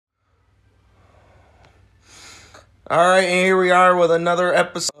All right, and here we are with another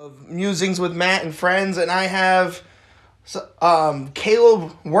episode of Musings with Matt and Friends, and I have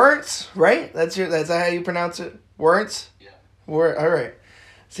Caleb Wertz, right? That's how you pronounce it, Wertz. Yeah. All right.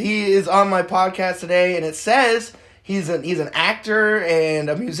 So he is on my podcast today, and it says he's an actor and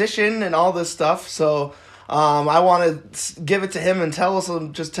a musician and all this stuff. So I want to give it to him and tell us a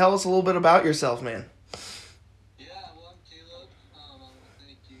little bit about yourself, man. Yeah, well, I'm Caleb. I want to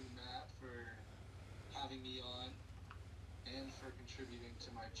thank you, Matt, for having me on and for contributing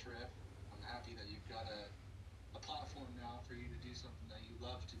to my trip. I'm happy that you've got a platform now for you to do something that you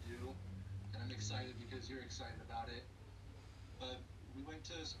love to do, and I'm excited because you're excited about it. But we went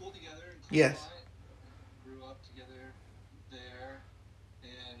to school together in Yes. Claremont, grew up together there,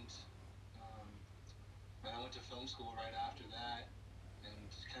 and I went to film school right after that, and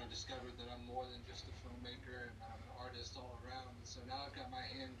kind of discovered that I'm more than just a filmmaker and I'm an artist all around. And so now I've got my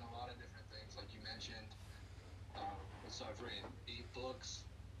hand in a lot of different things, like you mentioned. So I've written 8 books.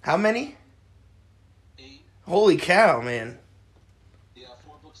 How many? 8. Holy cow, man. Yeah,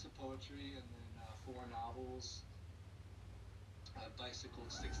 4 books of poetry and then 4 novels. I bicycled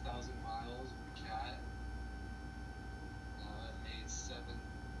 6,000 miles with a cat. I've made 7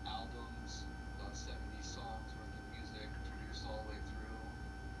 albums, about 70 songs worth of music, produced all the way through.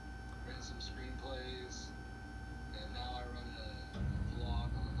 Written some screenplays, and now I run a vlog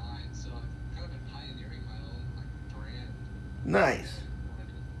online. So I've kind of been pioneering my own brand. Nice.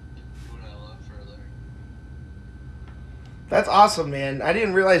 Do what I love for a living. That's awesome, man. I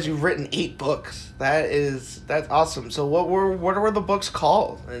didn't realize you've written 8 books. That's awesome. So what were the books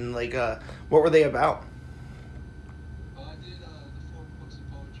called, and what were they about? I did the 4 books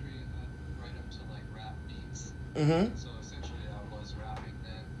of poetry, and I'd write them to rap beats. Mm-hmm. So essentially, I was rapping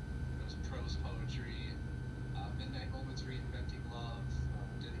then. It was prose poetry, Midnight Moments, Reinventing Love,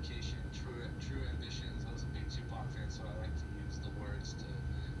 Dedication, True Ambitions. I was a big Tupac fan, so I like to use the words to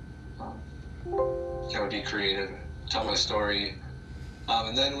kind of be creative, tell my story.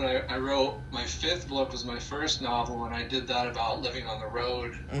 And then when I wrote my 5th book, was my first novel, and I did that about living on the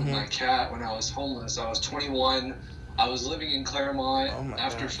road with my cat when I was homeless. I was 21. I was living in Claremont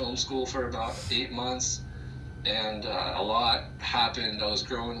after film school for about 8 months, and a lot happened. I was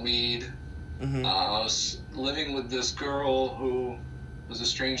growing weed. Mm-hmm. I was living with this girl who was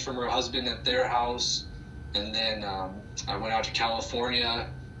estranged from her husband at their house, and then I went out to California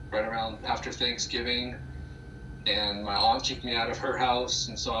right around after Thanksgiving, and my aunt kicked me out of her house,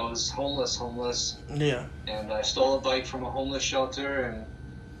 and so I was homeless. Yeah. And I stole a bike from a homeless shelter, and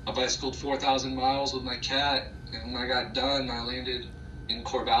I bicycled 4,000 miles with my cat, and when I got done, I landed in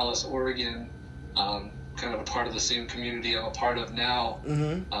Corvallis, Oregon, kind of a part of the same community I'm a part of now.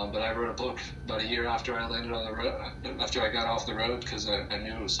 Mm-hmm. But I wrote a book about a year after I landed on the road, after I got off the road, because I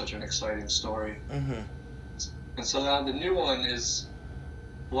knew it was such an exciting story. Mm-hmm. And so now the new one is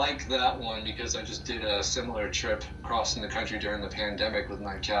like that one, because I just did a similar trip crossing the country during the pandemic with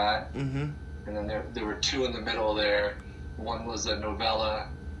my cat. Mm-hmm. And then there were 2 in the middle there. One was a novella,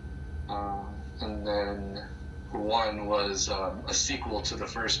 and then one was a sequel to the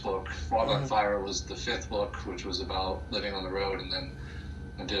first book. Fog on Fire was the 5th book, which was about living on the road, and then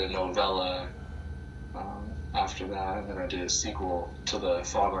I did a novella after that, and then I did a sequel to the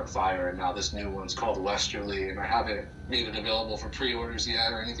Fog on Fire, and now this new one's called Westerly, and I haven't made it available for pre-orders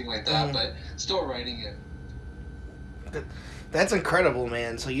yet or anything like that, but still writing it. That's incredible,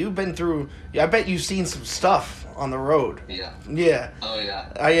 man. So you've been through. I bet you've seen some stuff on the road. Yeah. Yeah. Oh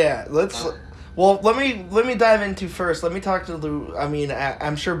yeah. Yeah. Well, let me dive into first. Let me talk to Lou. I mean,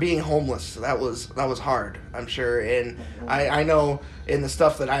 I'm sure being homeless, that was hard. I'm sure, and I know in the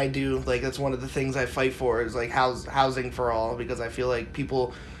stuff that I do, that's one of the things I fight for is housing for all, because I feel like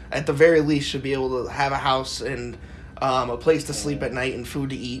people, at the very least, should be able to have a house and a place to sleep at night and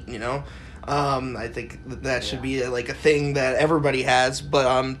food to eat. I think that should be a thing that everybody has.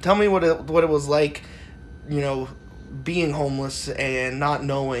 But tell me what it was like, being homeless and not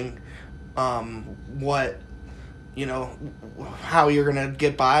knowing what, how you're gonna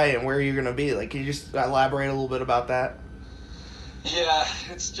get by and where you're gonna be. Can you just elaborate a little bit about that? Yeah,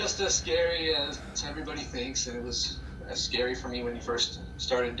 it's just as scary as everybody thinks, and it was as scary for me when you first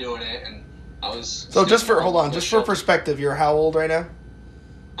started doing it, and I was... So just for perspective, you're how old right now?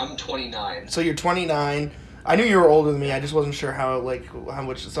 I'm 29. So you're 29. I knew you were older than me. I just wasn't sure how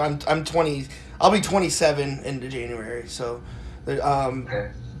much. So I'm 20. I'll be 27 into January. So,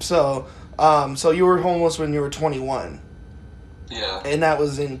 Okay. So you were homeless when you were 21. Yeah. And that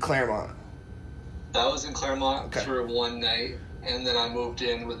was in Claremont. That was in Claremont for one night, and then I moved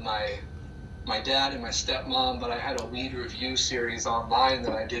in with my my dad and my stepmom, but I had a weed review series online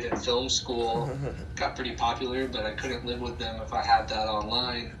that I did in film school. Got pretty popular, but I couldn't live with them if I had that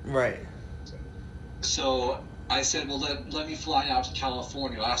online. Right. So I said, well, let me fly out to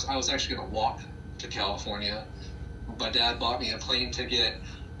California. I was actually going to walk to California. My dad bought me a plane ticket,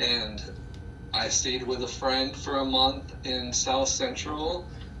 and I stayed with a friend for a month in South Central,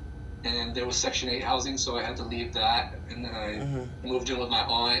 and there was Section 8 housing, so I had to leave that. And then I moved in with my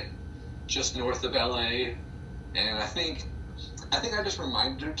aunt just north of LA, and I think I just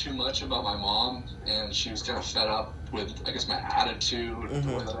reminded her too much about my mom, and she was kind of fed up with, I guess, my attitude, the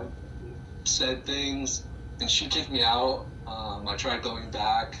way that I said things, and she kicked me out. I tried going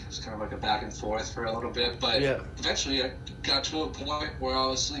back. It was kind of like a back and forth for a little bit, but eventually I got to a point where I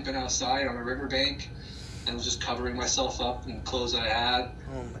was sleeping outside on a riverbank and was just covering myself up in clothes that I had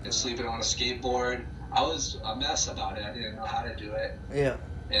and sleeping on a skateboard. I was a mess about it. I didn't know how to do it. Yeah.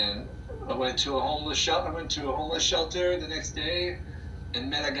 And I went to a homeless shelter the next day and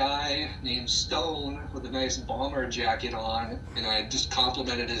met a guy named Stone with a nice bomber jacket on, and I just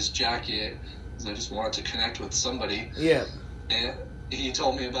complimented his jacket because I just wanted to connect with somebody. Yeah. And he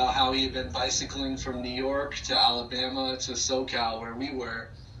told me about how he had been bicycling from New York to Alabama to SoCal where we were,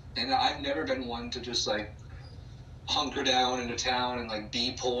 and I've never been one to just like hunker down into town and like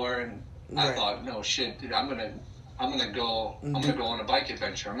be poor, and I thought, no shit, dude, I'm gonna go on a bike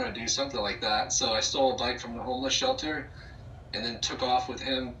adventure. I'm gonna do something like that. So I stole a bike from the homeless shelter and then took off with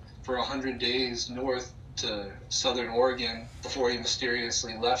him for 100 days north to Southern Oregon before he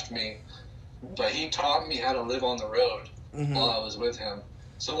mysteriously left me. But he taught me how to live on the road while I was with him.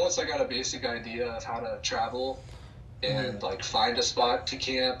 So once I got a basic idea of how to travel and like find a spot to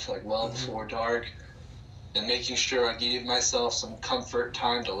camp like well before dark, and making sure I gave myself some comfort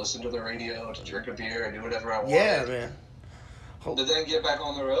time to listen to the radio, to drink a beer, and do whatever I wanted. Yeah, man. But then get back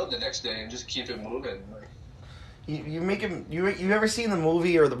on the road the next day and just keep it moving. You ever seen the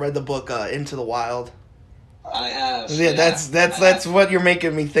movie or read the book Into the Wild? I have. Yeah, that's what you're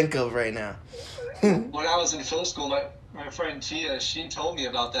making me think of right now. When I was in film school, my friend Tia, she told me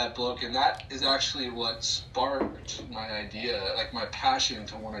about that book, and that is actually what sparked my idea, like my passion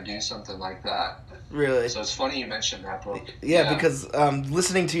to want to do something like that. Really? So it's funny you mentioned that book. Yeah. Because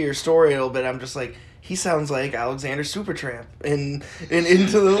listening to your story a little bit, I'm just like, he sounds like Alexander Supertramp. And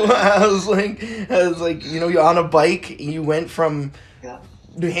Into the I was like, you know, you're on a bike, you went from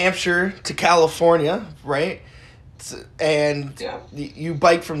New Hampshire to California, right? And you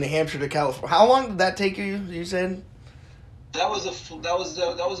bike from New Hampshire to California. How long did that take you? You said that was a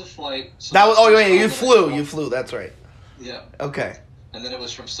flight. So you flew. That's right. Yeah. Okay. And then it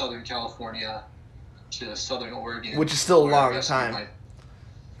was from Southern California to Southern Oregon, which is still a long time.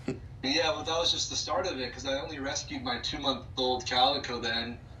 Yeah, but that was just the start of it because I only rescued my 2-month-old Calico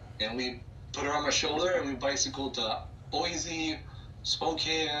then, and we put her on my shoulder and we bicycled to Boise,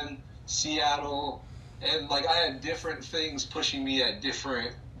 Spokane, Seattle. And, like, I had different things pushing me at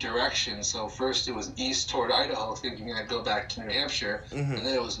different directions. So first it was east toward Idaho, thinking I'd go back to New Hampshire. And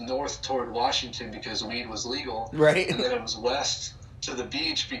then it was north toward Washington because weed was legal. Right. And then it was west to the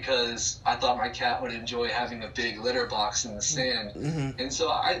beach because I thought my cat would enjoy having a big litter box in the sand. And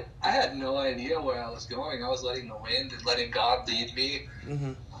so I had no idea where I was going. I was letting the wind and letting God lead me.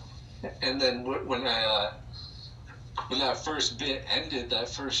 And then when that first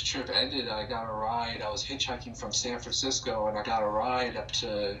trip ended, I got a ride. I was hitchhiking from San Francisco, and I got a ride up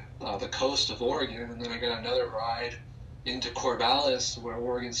to the coast of Oregon, and then I got another ride into Corvallis, where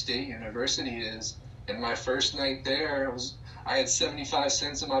Oregon State University is. And my first night there, I had 75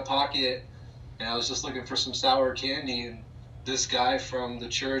 cents in my pocket, and I was just looking for some sour candy, and this guy from the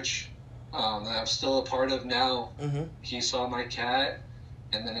church that I'm still a part of now, he saw my cat,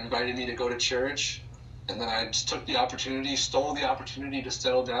 and then invited me to go to church. And then I just stole the opportunity to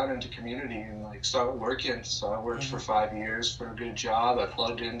settle down into community and like start working. So I worked for 5 years for a good job. I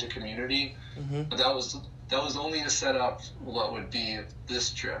plugged into community, but that was only to set up what would be this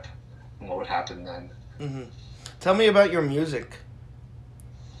trip and what would happen then. Tell me about your music.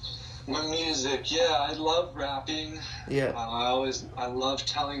 My music, I love rapping. Yeah. I love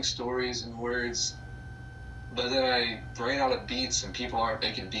telling stories and words. But then I ran out of beats, and people aren't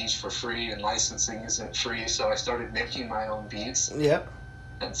making beats for free, and licensing isn't free, so I started making my own beats. Yeah.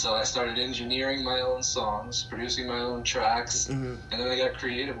 And so I started engineering my own songs, producing my own tracks, and then I got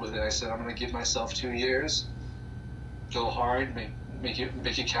creative with it. I said, I'm going to give myself 2 years, go hard, make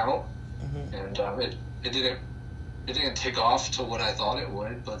it count. And it didn't take off to what I thought it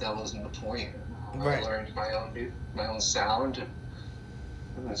would, but that wasn't the point. I learned my own sound. It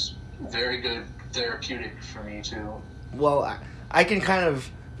was very good therapeutic for me too. Well, I can kind of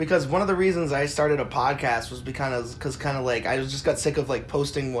because one of the reasons I started a podcast was because kind of like I just got sick of like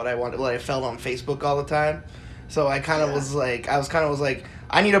posting what I felt on Facebook all the time. So I kind of was like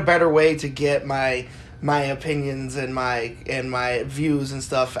I need a better way to get my opinions and my views and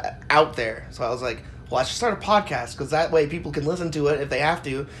stuff out there. So I was like, well, I should start a podcast because that way people can listen to it if they have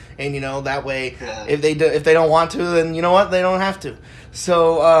to, and that way if they don't want to, then you know what, they don't have to.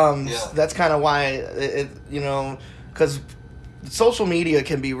 So that's kind of why because social media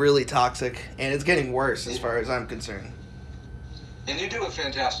can be really toxic, and it's getting worse as far as I'm concerned. And you do a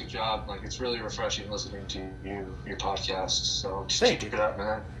fantastic job. Like, it's really refreshing listening to your podcast. So just keep it up,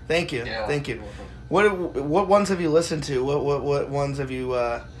 man. Thank you. Yeah. Thank you. What ones have you listened to? What ones have you?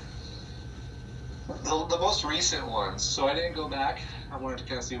 The most recent ones. So I didn't go back. I wanted to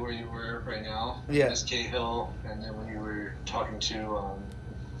kind of see where you were right now. Yeah. Miss Cahill, and then when you were talking to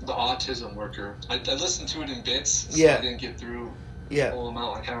the autism worker, I listened to it in bits. So I didn't get through the whole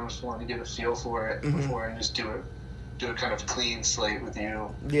amount. I kind of just wanted to get a feel for it before I just do a kind of clean slate with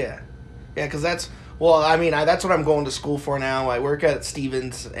you. Yeah, because that's what I'm going to school for now. I work at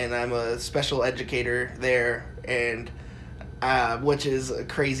Stevens, and I'm a special educator there, and which is a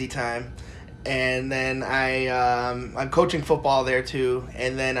crazy time. And then I'm coaching football there too,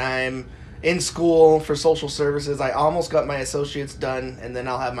 and then I'm in school for social services. I almost got my associates done, and then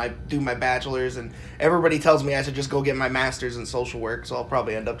I'll do my bachelor's, and everybody tells me I should just go get my master's in social work, so I'll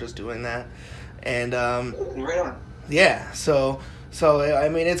probably end up just doing that. And right on. Yeah, so I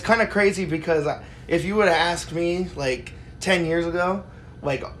mean, it's kind of crazy because if you would have asked me like 10 years ago,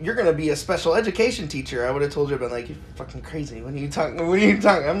 like, you're gonna be a special education teacher, I would have told you, been like, you're fucking crazy. What are you talking?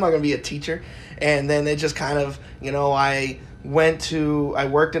 I'm not gonna be a teacher. And then it just kind of, I worked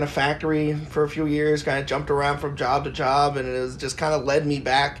in a factory for a few years, kind of jumped around from job to job, and it was just kind of led me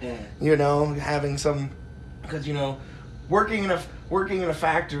back, having some, because working in a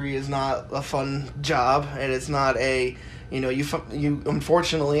factory is not a fun job, and it's not a, you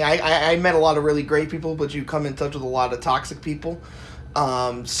unfortunately, I met a lot of really great people, but you come in touch with a lot of toxic people.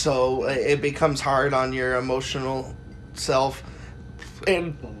 So it becomes hard on your emotional self.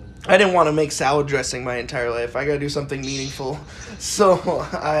 And I didn't want to make salad dressing my entire life. I got to do something meaningful. So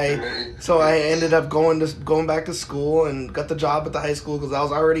I ended up going back to school and got the job at the high school because I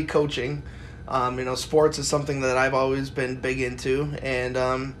was already coaching. Sports is something that I've always been big into, and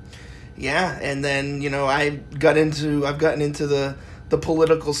and then I've gotten into the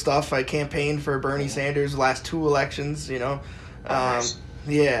political stuff. I campaigned for Bernie Sanders' last 2 elections. Nice.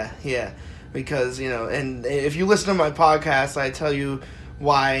 Because and if you listen to my podcast, I tell you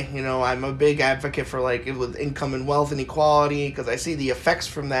why I'm a big advocate for with income and wealth inequality, because I see the effects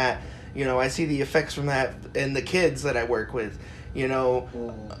from that. I see the effects from that in the kids that I work with. They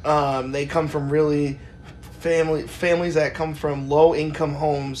come from really families that come from low income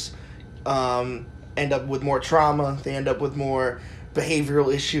homes, end up with more trauma. They end up with more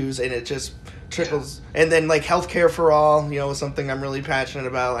behavioral issues, and it just trickles. And then healthcare for all, is something I'm really passionate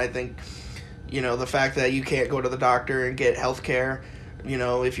about. I think, the fact that you can't go to the doctor and get healthcare,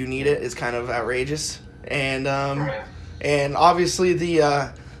 if you need it, is kind of outrageous. And and obviously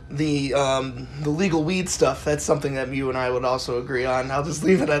the legal weed stuff, that's something that you and I would also agree on. I'll just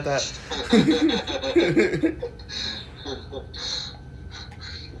leave it at that.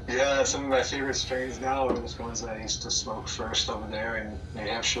 Yeah, some of my favorite strains now are those ones I used to smoke first over there in New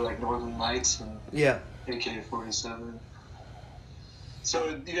Hampshire, like Northern Lights and AK-47.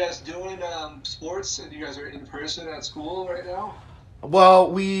 So, you guys doing sports, and you guys are in person at school right now? Well,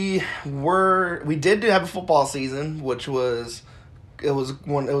 we did have a football season, which was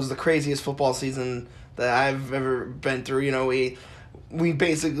the craziest football season that I've ever been through. We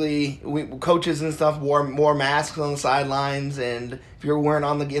basically coaches and stuff wore masks on the sidelines, and if you weren't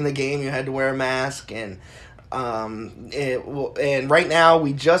in the game, you had to wear a mask. And and right now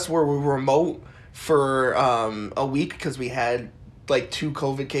we just were remote for a week because we had 2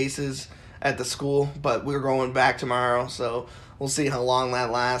 COVID cases at the school, but we're going back tomorrow, so we'll see how long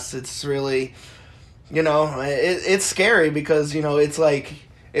that lasts. It's really, it's scary because it's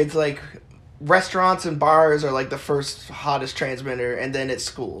like restaurants and bars are the first hottest transmitter, and then it's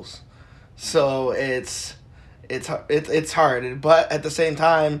schools. So it's hard, but at the same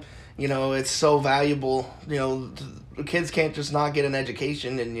time, it's so valuable. Kids can't just not get an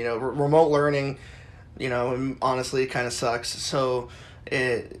education, and remote learning, honestly, it kind of sucks. So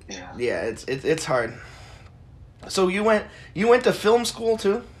it's hard. So you went to film school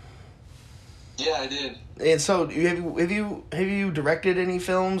too? Yeah, I did. And so, have you directed any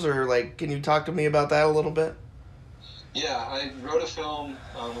films, or can you talk to me about that a little bit? Yeah, I wrote a film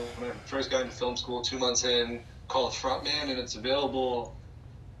when I first got into film school, 2 months in, called Frontman, and it's available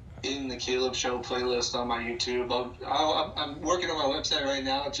in the Caleb Show playlist on my YouTube. I'm working on my website right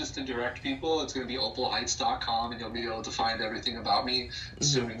now just to direct people. It's going to be opalheights.com, and you'll be able to find everything about me,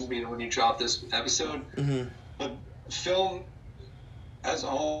 assuming when you drop this episode. Mm-hmm. But film has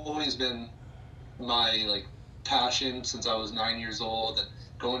always been my passion since I was 9 years old. And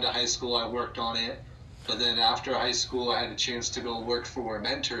going to high school, I worked on it. But then after high school, I had a chance to go work for a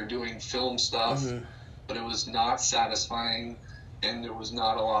mentor doing film stuff. Mm-hmm. But it was not satisfying, and there was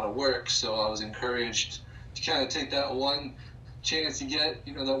not a lot of work. So I was encouraged to kind of take that one chance you get,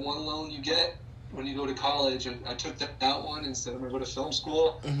 that one loan you get when you go to college. And I took that one instead of going to go to film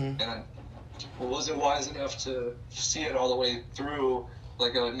school. Mm-hmm. And I wasn't wise enough to see it all the way through.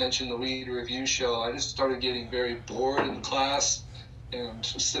 Like I mentioned, the weed review show, I just started getting very bored in class. And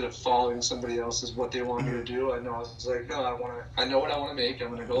instead of following somebody else's what they want me to do, I was like, no, I know what I want to make. I'm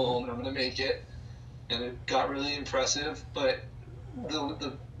going to go home and I'm going to make it. And it got really impressive. But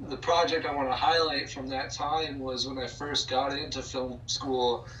the project I want to highlight from that time was when I first got into film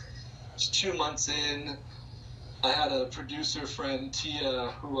school. Just 2 months in, I had a producer friend,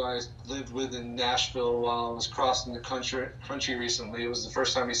 Tia, who I lived with in Nashville while I was crossing the country recently. It was the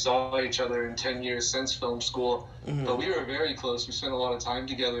first time we saw each other in 10 years since film school. Mm-hmm. But we were very close. We spent a lot of time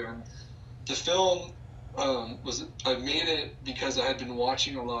together. And the film I made it because I had been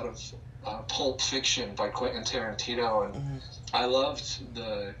watching a lot of Pulp Fiction by Quentin Tarantino. And mm-hmm. I loved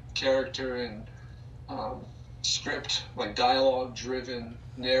the character and script, dialogue-driven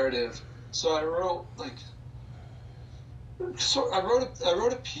narrative. So I wrote I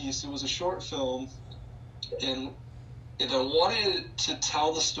wrote a piece. It was a short film, and I wanted to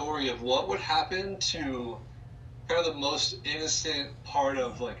tell the story of what would happen to kind of the most innocent part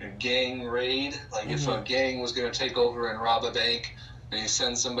of a gang raid. Mm-hmm. If a gang was going to take over and rob a bank, and you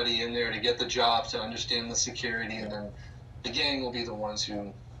send somebody in there to get the job, to understand the security, and then the gang will be the ones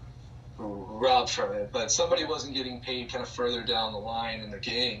who robbed from it. But somebody wasn't getting paid kind of further down the line in the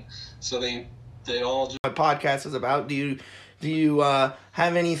gang, so they all just... My podcast is about. Do you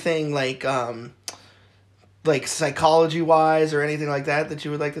have anything like psychology wise or anything like that you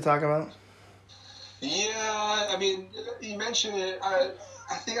would like to talk about? Yeah, I mean, you mentioned it. I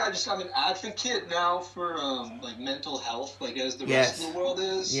think I'm an advocate now for mental health, as the rest of the world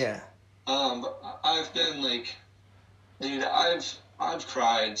is. Yeah. I've been dude, I've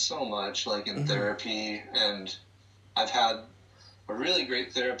cried so much in mm-hmm. therapy, and I've had a really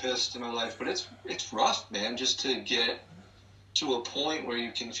great therapist in my life, but it's rough, man, just to get to a point where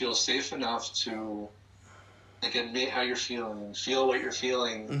you can feel safe enough to admit how you're feeling and feel what you're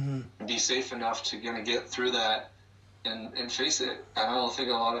feeling, mm-hmm. and be safe enough to get through that and face it. I don't think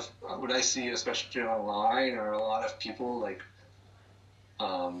a lot of what I see, especially online, or a lot of people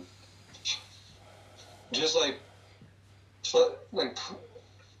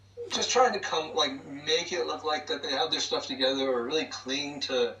just trying to make it look like that they have their stuff together, or really cling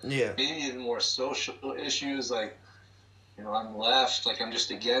to maybe even more social issues, I'm left, I'm just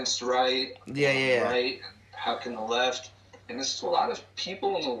against right. Right. How can the left? And there's a lot of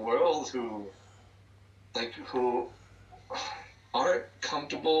people in the world who aren't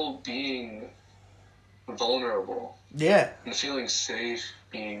comfortable being vulnerable. Yeah. And feeling safe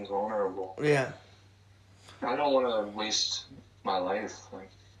being vulnerable. Yeah. I don't want to waste my life.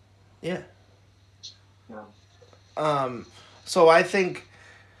 Yeah. Yeah. So I think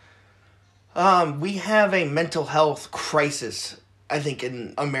we have a mental health crisis, I think,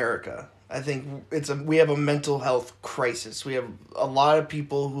 in America. I think we have a mental health crisis. We have a lot of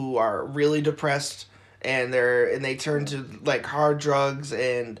people who are really depressed, and they turn to hard drugs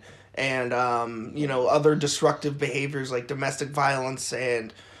and other destructive behaviors like domestic violence,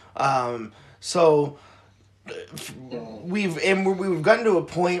 and so we've gotten to a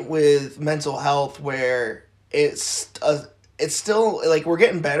point with mental health where it's still we're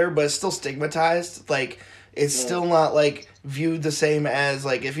getting better, but it's still stigmatized. It's still not viewed the same as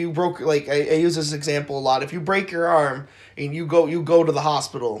if you broke, I use this example a lot. If you break your arm and you go to the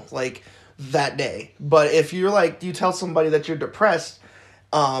hospital that day, but if you're you tell somebody that you're depressed,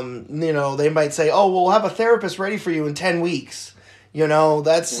 they might say, oh, we'll have a therapist ready for you in 10 weeks.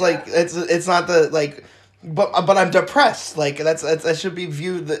 That's it's not the but I'm depressed. That should be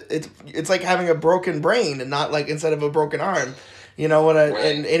viewed that it's like having a broken brain and not instead of a broken arm.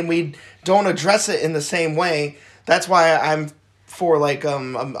 And we don't address it in the same way. That's why I'm for a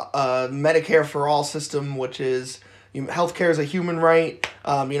Medicare for all system, which is healthcare is a human right.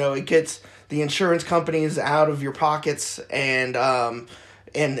 It gets the insurance companies out of your pockets, and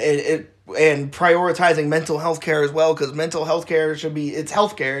prioritizing mental health care as well, because mental health care it's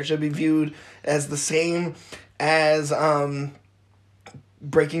healthcare. It should be viewed as the same as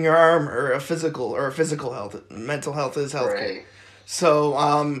breaking your arm or a physical health. Mental health is healthcare. Right.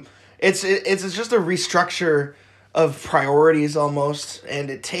 So it's just a restructure of priorities almost, and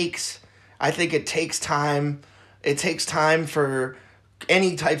I think it takes time. It takes time for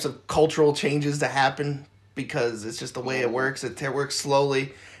any types of cultural changes to happen because it's just the way it works. It works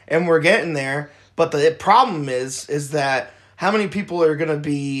slowly, and we're getting there. But the problem is that how many people are gonna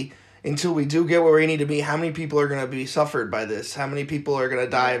be until we do get where we need to be? How many people are gonna be suffered by this? How many people are gonna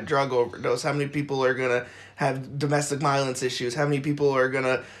die of drug overdose? How many people are gonna have domestic violence issues? How many people are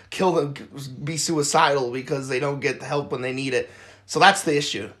gonna kill them, be suicidal because they don't get the help when they need it? So that's the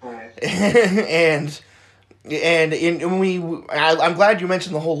issue, and I'm glad you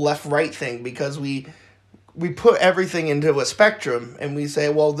mentioned the whole left right thing because we put everything into a spectrum and we say,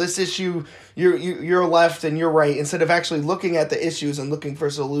 well, this issue you're left and you're right, instead of actually looking at the issues and looking for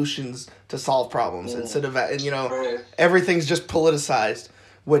solutions to solve problems. Instead of everything's just politicized,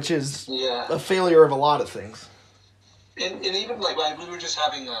 which is a failure of a lot of things. And even like we were just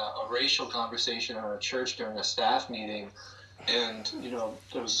having a racial conversation at our church during a staff meeting, and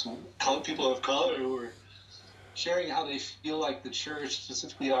there was some people of color who were sharing how they feel like the church,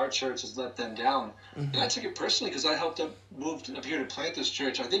 specifically our church, has let them down. And I took it personally because I moved up here to plant this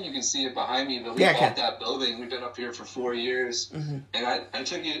church. I think you can see it behind me, but we bought that building. We've been up here for 4 years. And I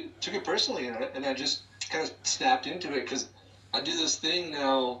took it personally, and I just kind of snapped into it because I do this thing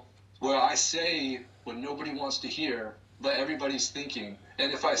now where I say what nobody wants to hear, but everybody's thinking.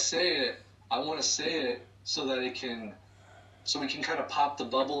 And if I say it, I want to say it so that we can kind of pop the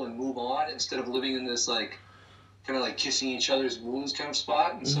bubble and move on instead of living in this kind of kissing each other's wounds kind of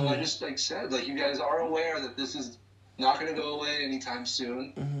spot. And so I just said, you guys are aware that this is not going to go away anytime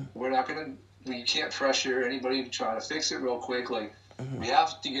soon. We're not going to, you can't pressure anybody to try to fix it real quick. We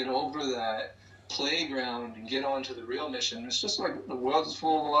have to get over that playground and get on to the real mission. It's just the world is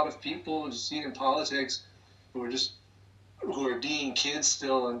full of a lot of people, just seeing in politics, who are being kids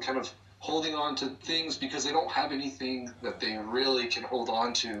still and kind of holding on to things because they don't have anything that they really can hold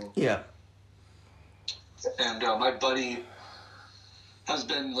on to. Yeah. And my buddy has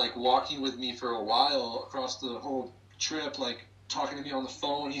been walking with me for a while across the whole trip, talking to me on the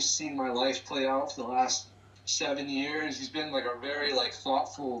phone. He's seen my life play out for the last 7 years. He's been a very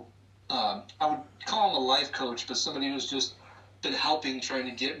thoughtful, I would call him a life coach, but somebody who's just been helping, trying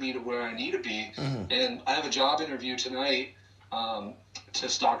to get me to where I need to be. And I have a job interview tonight to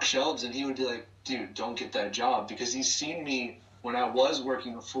stock shelves, and he would be like, dude, don't get that job, because he's seen me when I was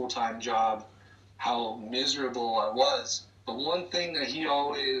working a full-time job, how miserable I was. But one thing that he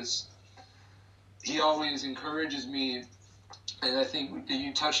always encourages me, and I think that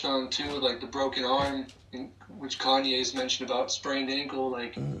you touched on too, the broken arm, which Kanye's mentioned about sprained ankle,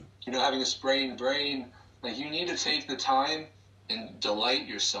 having a sprained brain. You need to take the time and delight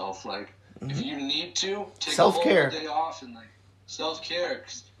yourself. If you need to, take self-care. A whole day off and self-care.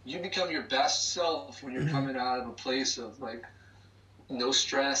 'Cause you become your best self when you're coming out of a place of no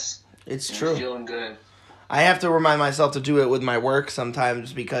stress. It's true. Feeling good. I have to remind myself to do it with my work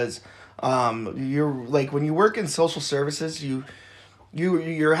sometimes because you're when you work in social services, you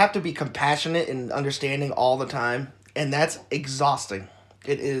have to be compassionate and understanding all the time, and that's exhausting.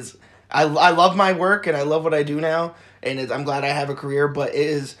 It is. I love my work and I love what I do now, and I'm glad I have a career, but it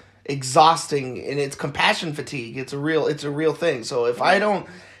is exhausting and it's compassion fatigue. It's a real thing. So if I don't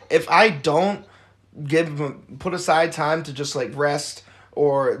put aside time to just rest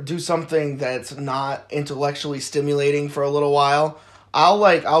or do something that's not intellectually stimulating for a little while,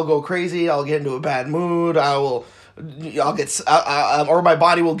 I'll go crazy. I'll get into a bad mood. or my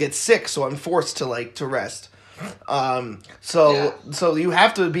body will get sick. So I'm forced to rest. So you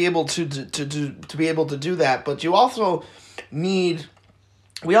have to be able to be able to do that, but you also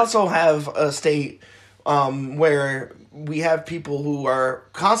we also have a state where we have people who are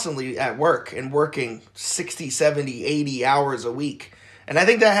constantly at work and working 60, 70, 80 hours a week. And I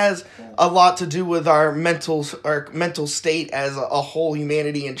think that has a lot to do with our mental state as a whole,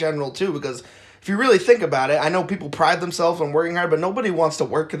 humanity in general too, because if you really think about it, I know people pride themselves on working hard, but nobody wants to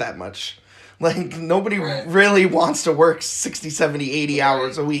work that much. Nobody really wants to work 60, 70, 80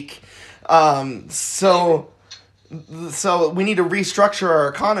 hours a week. So we need to restructure our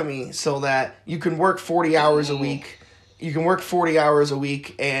economy so that you can work 40 hours a week. You can work 40 hours a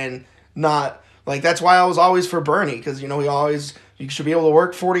week and not, that's why I was always for Bernie, because, you should be able to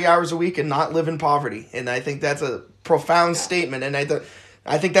work 40 hours a week and not live in poverty. And I think that's a profound statement, and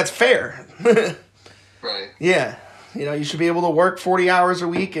I think that's fair. Right. Yeah. You should be able to work 40 hours a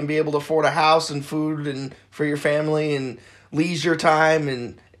week and be able to afford a house and food and for your family and leisure time,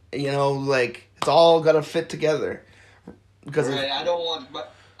 and it's all got to fit together. because right. I don't want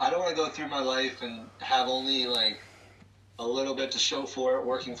to go through my life and have only like a little bit to show for it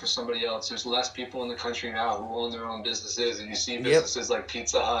working for somebody else. There's less people in the country now who own their own businesses, and you see businesses like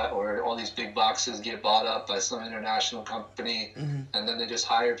Pizza Hut or all these big boxes get bought up by some international company, and then they just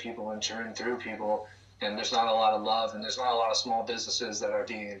hire people and churn through people, and there's not a lot of love, and there's not a lot of small businesses that are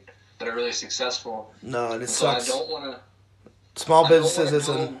really successful. No, and it so sucks. I don't want to. Small businesses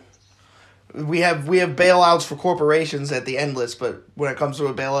isn't. We have bailouts for corporations at the endless, but when it comes to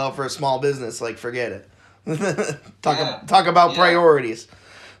a bailout for a small business, like forget it. Talk about priorities,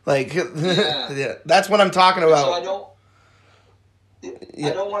 like yeah, that's what I'm talking about. So I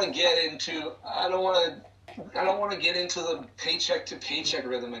don't want to get into the paycheck to paycheck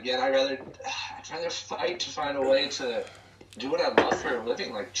rhythm again. I'd rather fight to find a way to do what I love for a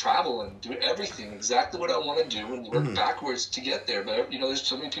living, like travel and do everything exactly what I want to do and work backwards to get there. But there's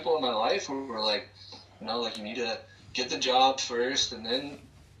so many people in my life who are like, like you need to get the job first and then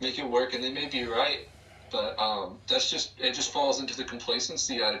make it work, and they may be right. But it just falls into the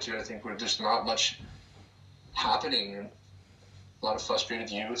complacency attitude, I think, where there's not much happening. And a lot of frustrated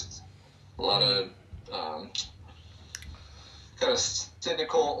youth, a lot of kind of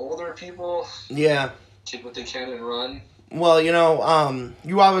cynical older people. Yeah. Take what they can and run. Well, you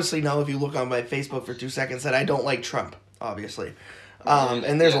obviously know if you look on my Facebook for 2 seconds that I don't like Trump, obviously.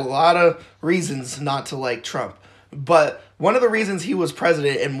 And there's a lot of reasons not to like Trump. But one of the reasons he was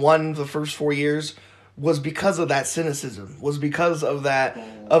president and won the first 4 years was because of that cynicism, was because of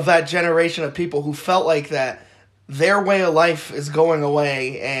that generation of people who felt like that their way of life is going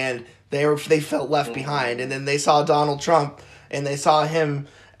away and they felt left behind. And then they saw Donald Trump and they saw him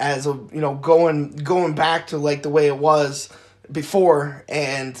as going back to like the way it was before.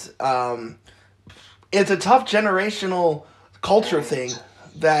 And it's a tough generational culture thing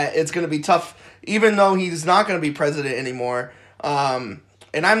that it's going to be tough, even though he's not going to be president anymore.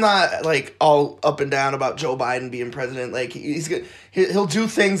 And I'm not like all up and down about Joe Biden being president. Like he'll do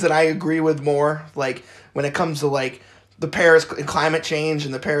things that I agree with more. Like when it comes to like the Paris climate change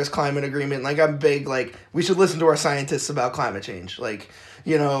and the Paris Climate Agreement. Like I'm big. Like we should listen to our scientists about climate change. Like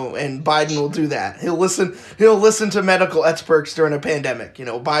and Biden will do that. He'll listen to medical experts during a pandemic.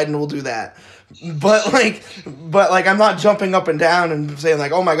 Biden will do that. But I'm not jumping up and down and saying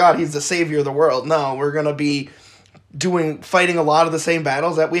like, oh my God, he's the savior of the world. No, we're gonna be fighting a lot of the same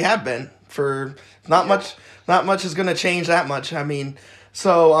battles that we have been for not much is going to change that much. I mean,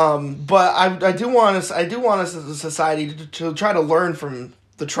 so but I do want us as a society to try to learn from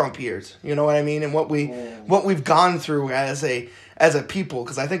the Trump years, you know what I mean, and what we've gone through as a people,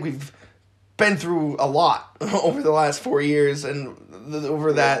 because I think we've been through a lot over the last 4 years and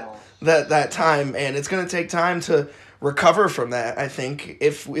over that time, and it's going to take time to recover from that. I think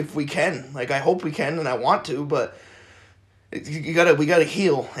if we can, like I hope we can, and I want to, but we gotta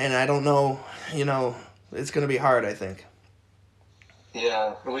heal, and I don't know, it's gonna be hard, I think.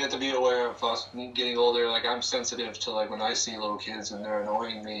 Yeah, and we have to be aware of us getting older. Like I'm sensitive to like when I see little kids and they're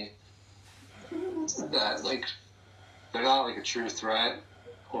annoying me, that like they're not like a true threat,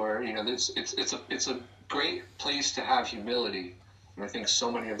 or it's a great place to have humility. And I think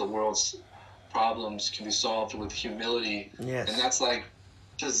so many of the world's problems can be solved with humility. Yes. And that's like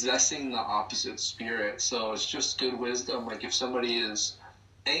possessing the opposite spirit. So it's just good wisdom. Like if somebody is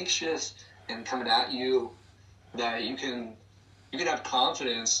anxious and coming at you, that you can have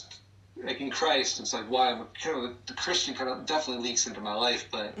confidence like in Christ. It's like why I'm kind of the Christian kind of definitely leaks into my life,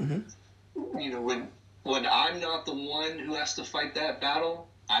 but when I'm not the one who has to fight that battle,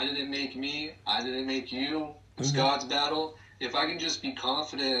 I didn't make me, I didn't make you. It's God's battle. If I can just be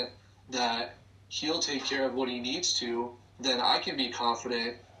confident that He'll take care of what He needs to, then I can be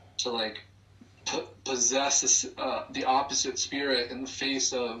confident to like possess the opposite spirit in the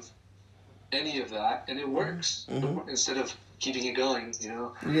face of any of that, and it works instead of keeping it going.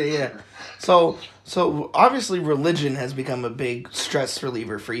 Yeah. So obviously, religion has become a big stress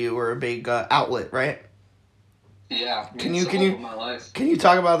reliever for you, or a big outlet, right? Yeah. Can you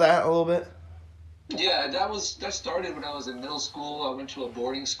talk about that a little bit? Yeah, that started when I was in middle school. I went to a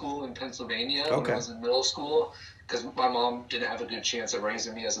boarding school in Pennsylvania when I was in middle school, because my mom didn't have a good chance at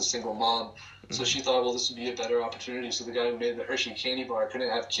raising me as a single mom. So she thought, well, this would be a better opportunity. So the guy who made the Hershey candy bar couldn't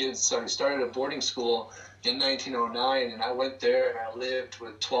have kids, so he started a boarding school in 1909, and I went there and I lived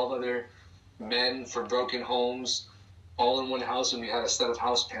with 12 other men for broken homes, all in one house, and we had a set of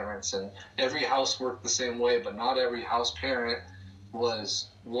house parents, and every house worked the same way, but not every house parent was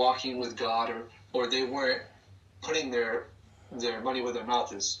walking with God, or they weren't putting their money where their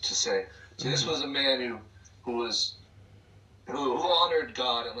mouth is, to say. So this was a man who honored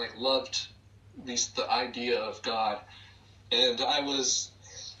God and like loved at least the idea of God, and I was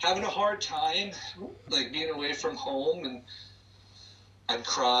having a hard time, like being away from home, and I'd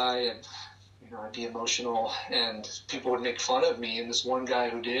cry and I'd be emotional, and people would make fun of me. And this one guy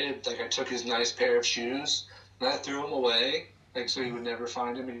who did, like, I took his nice pair of shoes and I threw them away, like, so he would never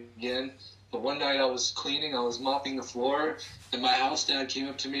find them again. But one night I was cleaning, I was mopping the floor, and my house dad came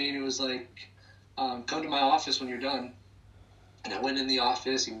up to me and he was like, "Come to my office when you're done." And I went in the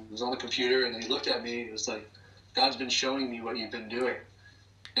office. He was on the computer, and he looked at me. He was like, "God's been showing me what you've been doing."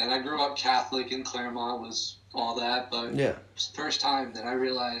 And I grew up Catholic, and Claremont was all that, but Yeah. it was the first time that I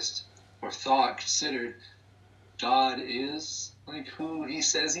realized or thought, considered, God is like who he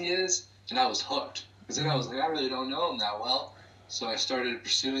says he is, and I was hooked. Because then I was like, I really don't know him that well. So I started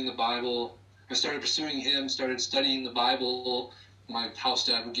pursuing the Bible. I started pursuing him, started studying the Bible. My house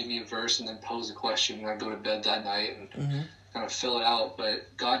dad would give me a verse and then pose a question, and I'd go to bed that night and kind of fill it out.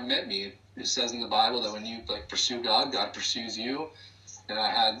 But God met me. It says in the Bible that when you like pursue God, God pursues you. And I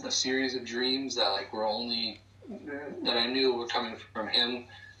had a series of dreams that like were only that I knew were coming from him.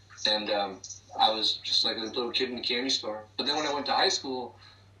 And I was just like a little kid in a candy store. But then when I went to high school,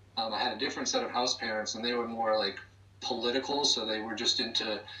 I had a different set of house parents, and they were more like political, so they were just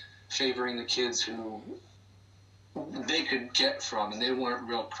into favoring the kids who they could get from, and they weren't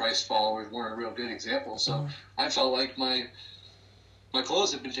real Christ followers, weren't a real good example. So I felt like my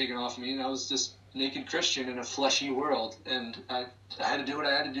clothes had been taken off me, and I was this naked Christian in a fleshy world, and I had to do what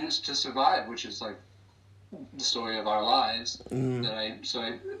I had to do to survive, which is like the story of our lives. And I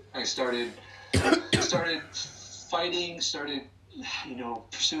started fighting, started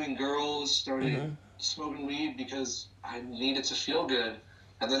pursuing girls, started smoking weed because I needed to feel good.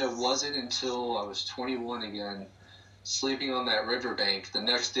 And then it wasn't until I was 21 again, sleeping on that riverbank. The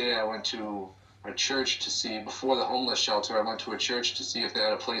next day I went to a church to see, before the homeless shelter, I went to a church to see if they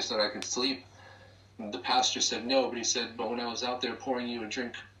had a place that I could sleep. And the pastor said no, but he said, but when I was out there pouring you a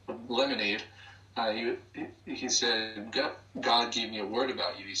drink of lemonade, he said, God gave me a word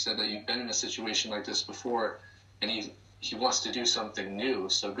about you. He said that you've been in a situation like this before, and he wants to do something new.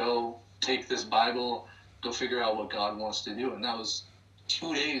 So go take this Bible, go figure out what God wants to do. And that was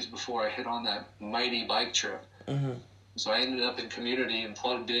 2 days before I hit on that mighty bike trip. So I ended up in community and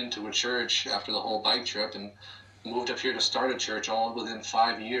plugged into a church after the whole bike trip, and moved up here to start a church all within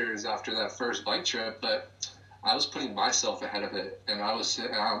 5 years after that first bike trip. But I was putting myself ahead of it, and I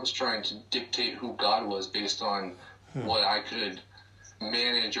was trying to dictate who God was based on what I could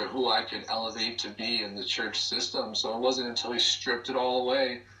manage or who I could elevate to be in the church system. So it wasn't until he stripped it all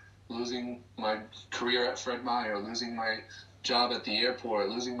away, losing my career at Fred Meyer, losing my job at the airport,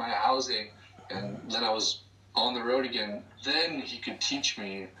 losing my housing, and then I was on the road again. Then he could teach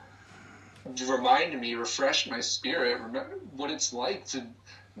me, remind me, refresh my spirit, remember what it's like to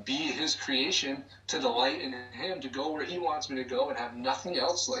be his creation, to delight in him, to go where he wants me to go, and have nothing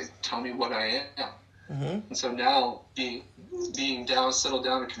else like tell me what I am. And so now, being down, settled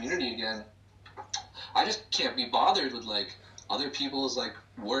down in community again, I just can't be bothered with like other people's like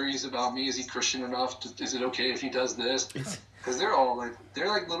worries about me. Is he Christian enough? Is it okay if he does this? Because they're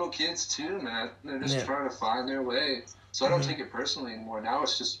like little kids too, man. They're just trying to find their way. So I don't take it personally anymore. Now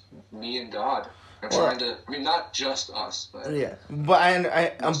it's just me and God. I'm trying to. I mean, not just us, but yeah.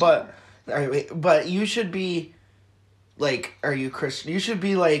 But you should be like, are you Christian? You should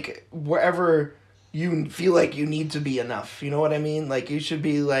be like wherever you feel like you need to be enough. You know what I mean? Like you should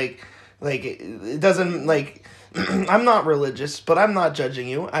be like it doesn't like. I'm not religious, but I'm not judging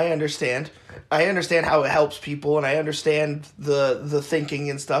you. I understand how it helps people, and I understand the thinking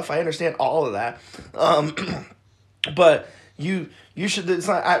and stuff. I understand all of that. But you should. It's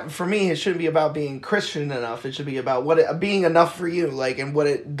not for me. It shouldn't be about being Christian enough. It should be about being enough for you, like, and what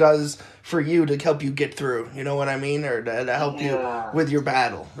it does for you to help you get through. You know what I mean, or to help you with your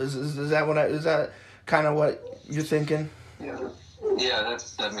battle. Is that kind of what you're thinking? Yeah,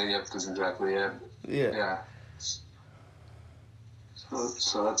 that's exactly it. Yeah.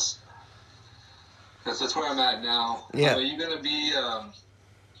 So that's where I'm at now. Yeah. Are you gonna be?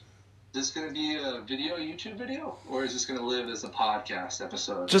 Is this gonna be a YouTube video, or is this gonna live as a podcast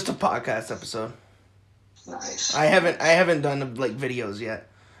episode? Just a podcast episode. Nice. I haven't done like videos yet.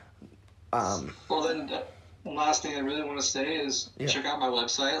 Well then, last thing I really want to say is check out my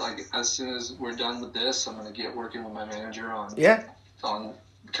website. Like as soon as we're done with this, I'm gonna get working with my manager on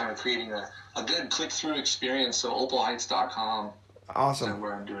kind of creating a good click-through experience. So opalheights.com. Awesome. That's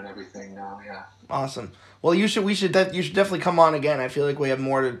where I'm doing everything now. Yeah. Awesome. Well, you should definitely come on again. I feel like we have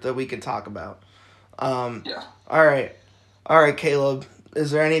more that we could talk about. Yeah. All right, Caleb.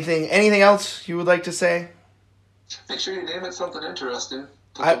 Is there anything else you would like to say? Make sure you name it something interesting.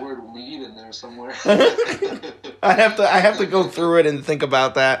 Put the word weed in there somewhere. I have to go through it and think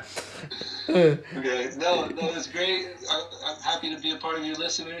about that. Okay, no, it's great. I'm happy to be a part of your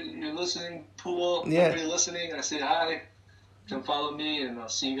listening pool. Yeah. Everybody listening, I say hi. Come follow me, and I'll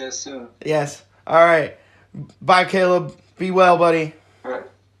see you guys soon. Yes. All right. Bye, Caleb. Be well, buddy. All right.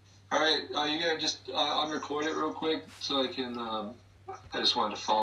 You gotta just unrecord it real quick so I can. I just wanted to follow.